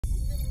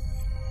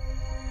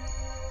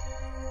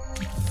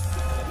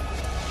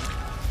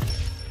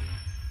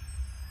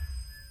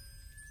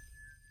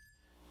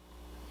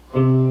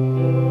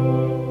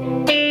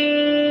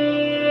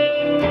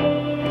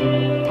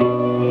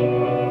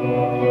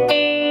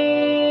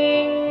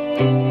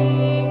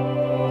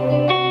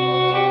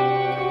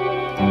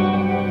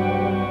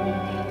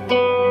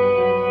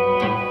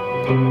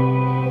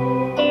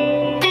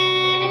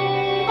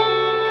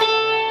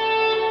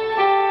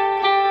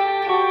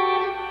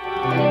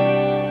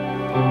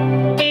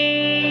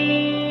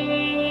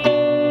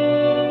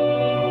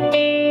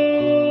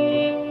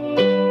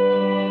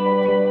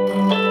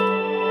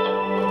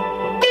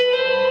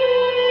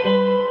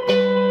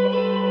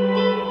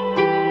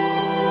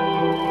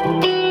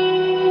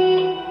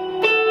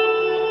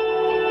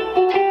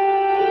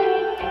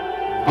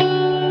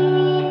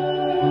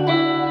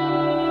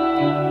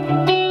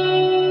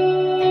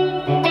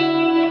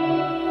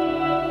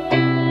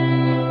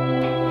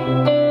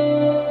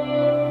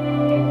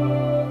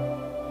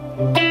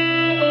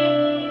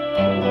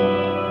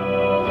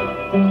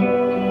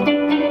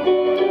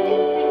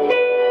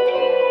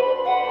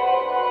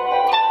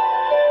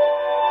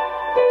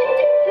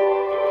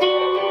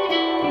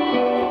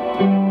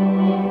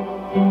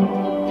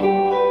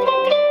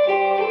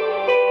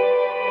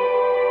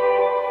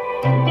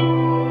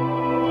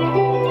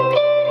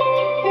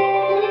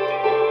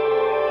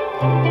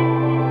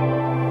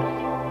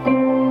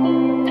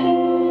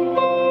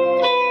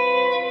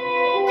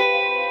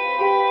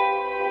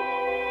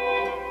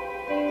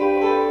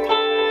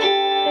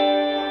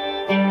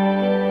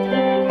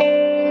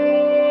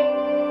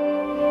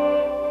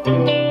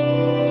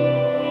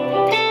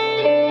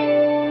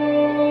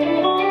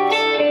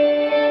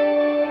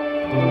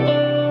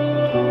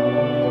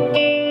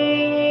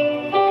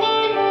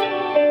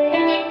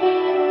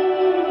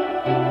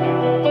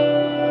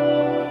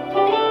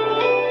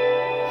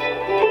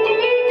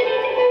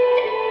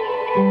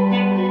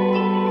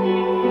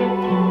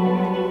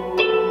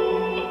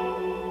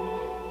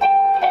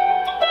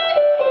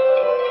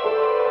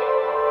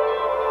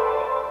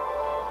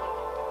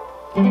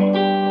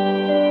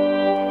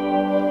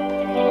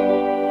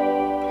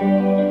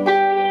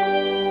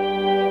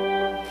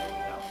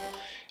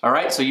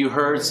right, so you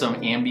heard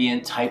some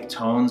ambient type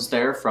tones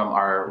there from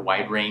our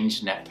wide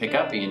range neck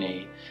pickup in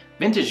a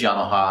vintage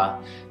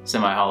Yamaha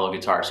semi-hollow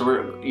guitar.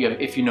 So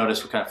if you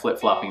notice, we're kind of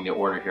flip-flopping the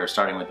order here,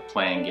 starting with the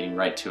playing, getting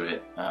right to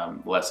it,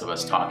 less of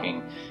us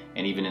talking,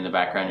 and even in the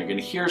background you're going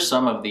to hear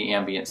some of the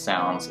ambient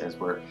sounds as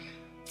we're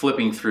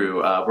flipping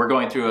through. We're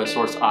going through a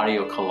Source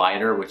Audio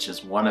Collider, which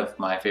is one of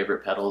my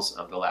favorite pedals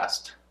of the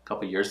last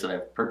couple years that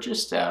I've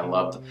purchased. I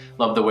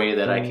love the way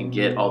that I can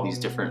get all these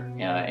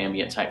different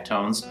ambient type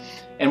tones.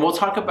 And we'll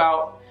talk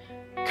about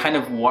kind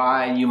of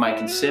why you might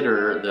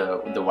consider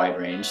the wide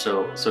range.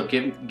 So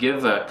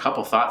give a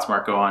couple thoughts,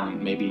 Marco,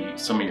 on maybe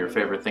some of your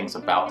favorite things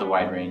about the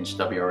wide range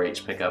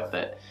WRH pickup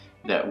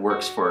that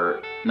works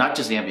for not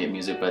just ambient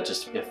music, but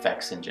just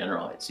effects in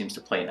general. It seems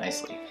to play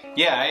nicely.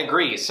 Yeah, I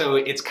agree. So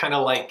it's kind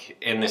of like,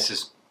 and this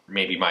is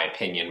maybe my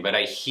opinion, but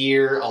I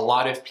hear a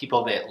lot of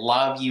people that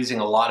love using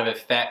a lot of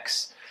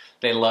effects.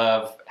 They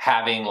love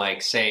having,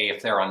 like, say,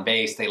 if they're on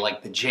bass, they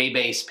like the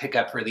J-bass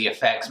pickup for the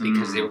effects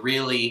because it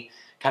really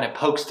kind of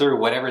pokes through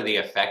whatever the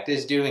effect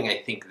is doing. I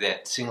think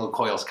that single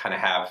coils kind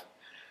of have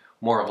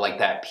more of like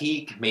that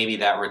peak. Maybe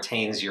that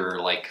retains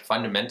your like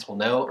fundamental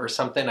note or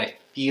something. I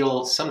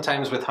feel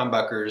sometimes with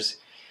humbuckers,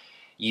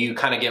 you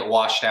kind of get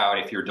washed out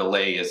if your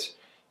delay is,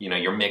 you know,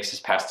 your mix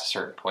is past a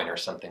certain point or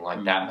something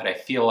like that. But I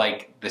feel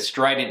like the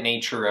strident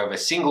nature of a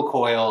single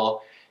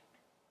coil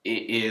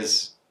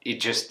it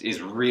just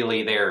is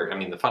really there. I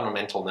mean, the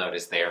fundamental note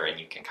is there and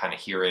you can kind of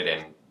hear it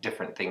and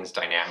different things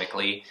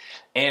dynamically.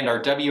 And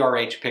our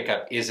WRH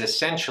pickup is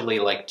essentially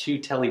like two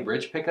Tele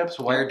bridge pickups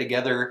wired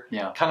together,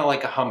 kind of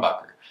like a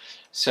humbucker.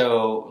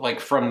 So like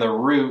from the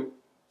root,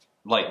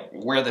 like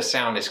where the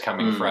sound is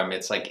coming from,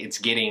 it's like it's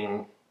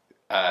getting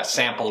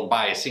sampled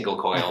by a single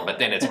coil, but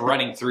then it's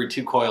running through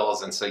two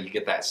coils, and so you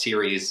get that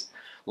series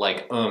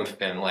like oomph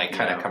and like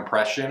kind of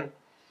compression.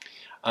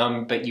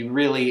 But you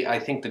really, I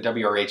think the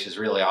WRH is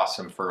really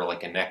awesome for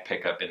like a neck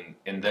pickup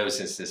in those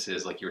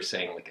instances, like you were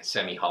saying, like a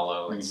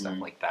semi-hollow and stuff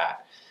like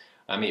that.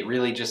 It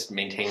really just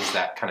maintains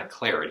that kind of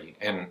clarity.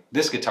 And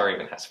this guitar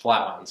even has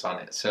flat mounts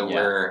on it, so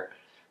we're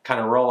kind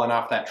of rolling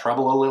off that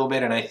treble a little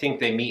bit, and I think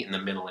they meet in the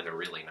middle in a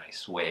really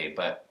nice way.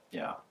 But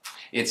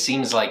it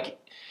seems like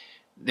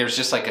there's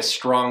just like a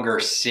stronger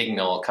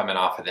signal coming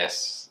off of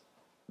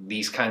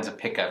these kinds of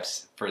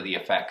pickups for the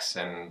effects,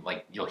 and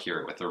like you'll hear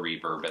it with the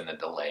reverb and the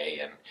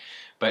delay.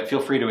 But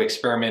feel free to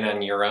experiment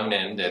on your own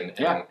end and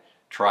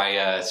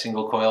try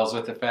single coils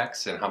with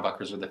effects and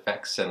humbuckers with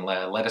effects, and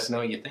let us know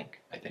what you think.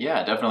 I think.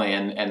 Yeah, definitely.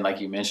 And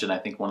like you mentioned, I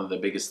think one of the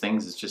biggest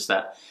things is just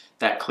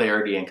that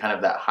clarity and kind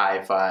of that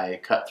hi-fi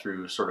cut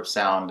through sort of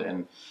sound,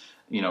 and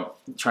you know,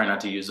 try not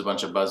to use a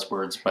bunch of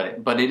buzzwords,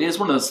 but it is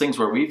one of those things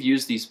where we've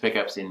used these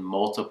pickups in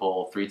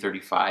multiple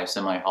 335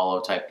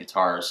 semi-hollow type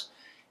guitars,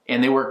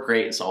 and they work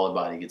great in solid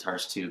body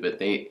guitars too, but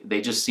they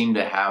just seem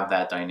to have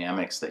that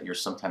dynamics that you're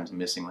sometimes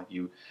missing. Like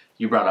you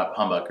brought up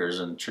humbuckers,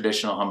 and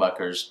traditional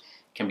humbuckers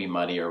can be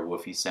muddy or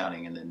woofy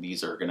sounding, and then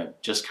these are gonna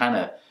just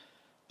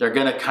they're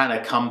gonna kind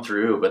of come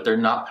through, but they're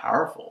not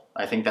powerful.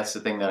 I think that's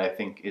the thing that I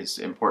think is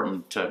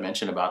important to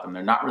mention about them.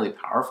 They're not really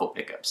powerful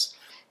pickups.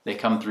 They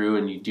come through,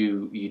 and you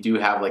do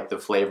have like the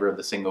flavor of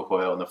the single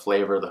coil and the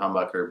flavor of the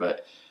humbucker,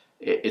 but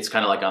it's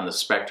kind of like on the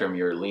spectrum,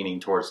 you're leaning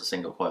towards the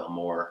single coil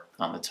more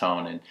on the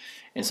tone,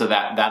 and so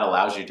that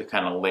allows you to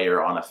kind of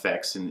layer on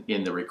effects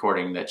in the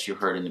recording that you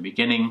heard in the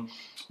beginning.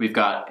 We've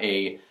got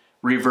a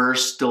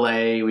reverse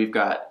delay, we've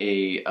got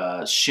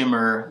a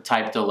shimmer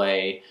type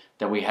delay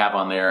that we have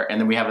on there, and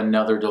then we have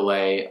another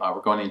delay.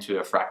 We're going into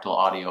a Fractal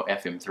Audio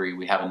FM3.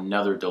 We have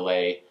another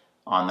delay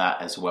on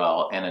that as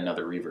well, and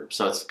another reverb.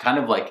 So it's kind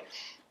of like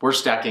we're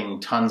stacking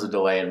tons of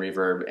delay and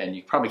reverb, and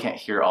you probably can't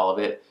hear all of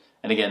it.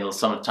 And again,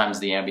 sometimes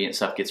the ambient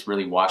stuff gets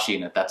really washy,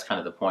 and that's kind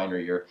of the point where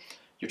you're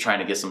trying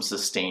to get some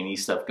sustainy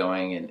stuff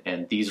going,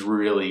 and these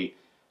really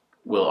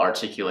will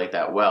articulate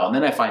that well. And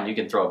then I find you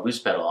can throw a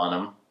boost pedal on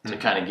them to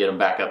kind of get them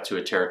back up to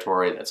a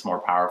territory that's more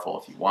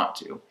powerful if you want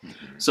to.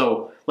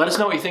 So let us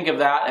know what you think of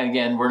that. And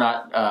again, we're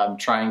not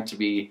trying to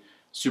be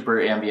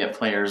super ambient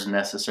players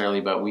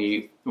necessarily, but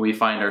we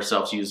find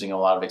ourselves using a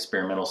lot of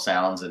experimental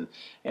sounds and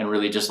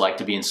really just like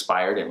to be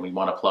inspired, and we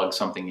want to plug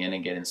something in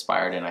and get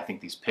inspired, and I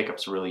think these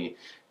pickups really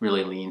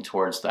lean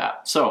towards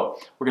that. So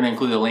we're going to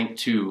include a link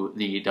to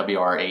the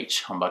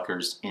WRH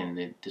humbuckers in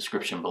the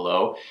description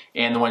below,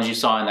 and the ones you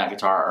saw in that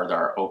guitar are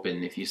our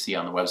open. If you see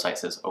on the website, it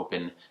says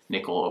open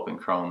nickel, open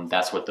chrome,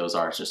 that's what those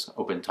are. It's just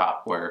open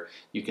top where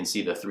you can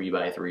see the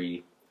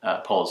 3x3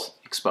 poles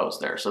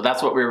exposed there. So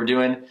that's what we were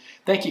doing.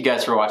 Thank you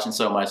guys for watching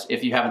so much.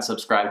 If you haven't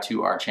subscribed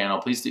to our channel,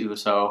 please do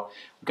so.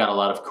 We've got a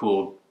lot of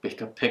cool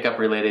pickup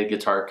related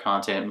guitar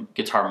content,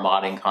 guitar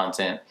modding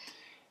content,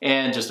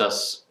 and just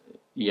us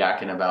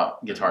yakking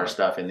about guitar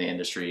stuff in the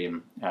industry,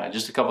 and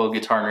just a couple of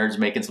guitar nerds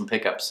making some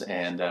pickups,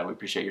 and we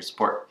appreciate your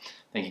support.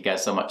 Thank you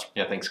guys so much.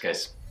 Yeah, thanks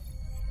guys.